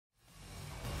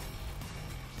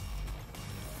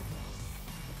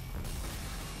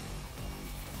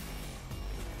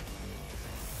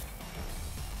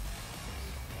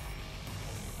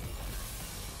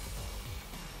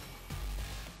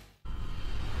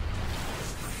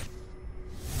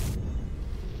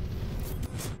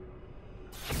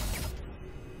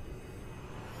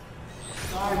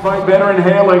fight veteran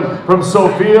hailing from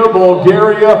Sofia,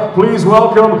 Bulgaria. Please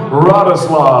welcome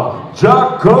RADOSLAV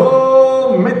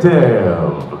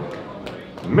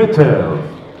Mitev.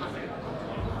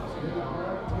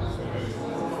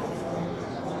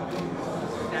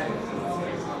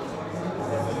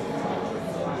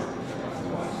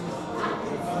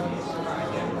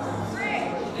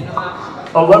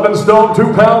 11 stone,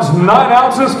 2 pounds, 9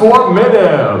 ounces for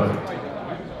Mitev.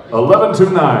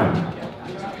 11-9.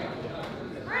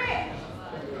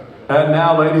 And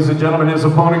now, ladies and gentlemen, his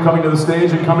opponent coming to the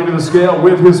stage and coming to the scale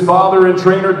with his father and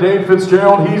trainer, Dave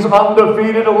Fitzgerald. He's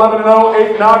undefeated,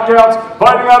 11-0, 8 knockouts,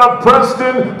 fighting out of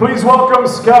Preston. Please welcome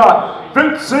Scott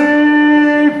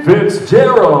Fitzgerald.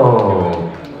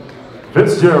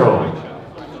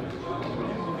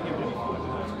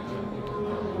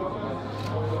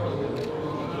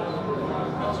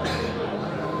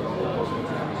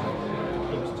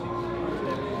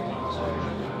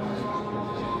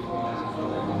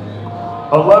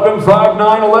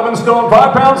 11-5-9, 11 stone,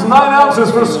 5 pounds, 9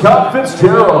 ounces for Scott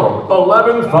Fitzgerald.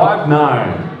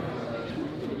 11-5-9.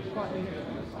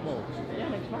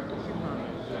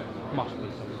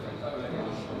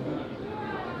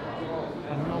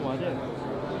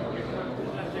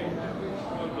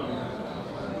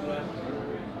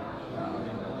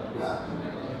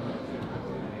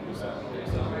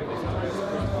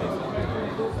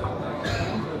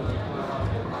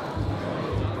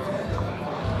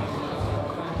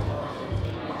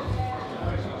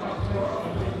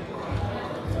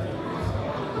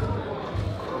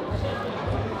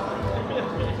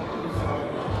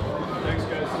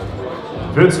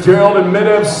 Fitzgerald and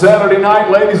Mitev Saturday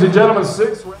night, ladies and gentlemen,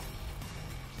 6 rounds.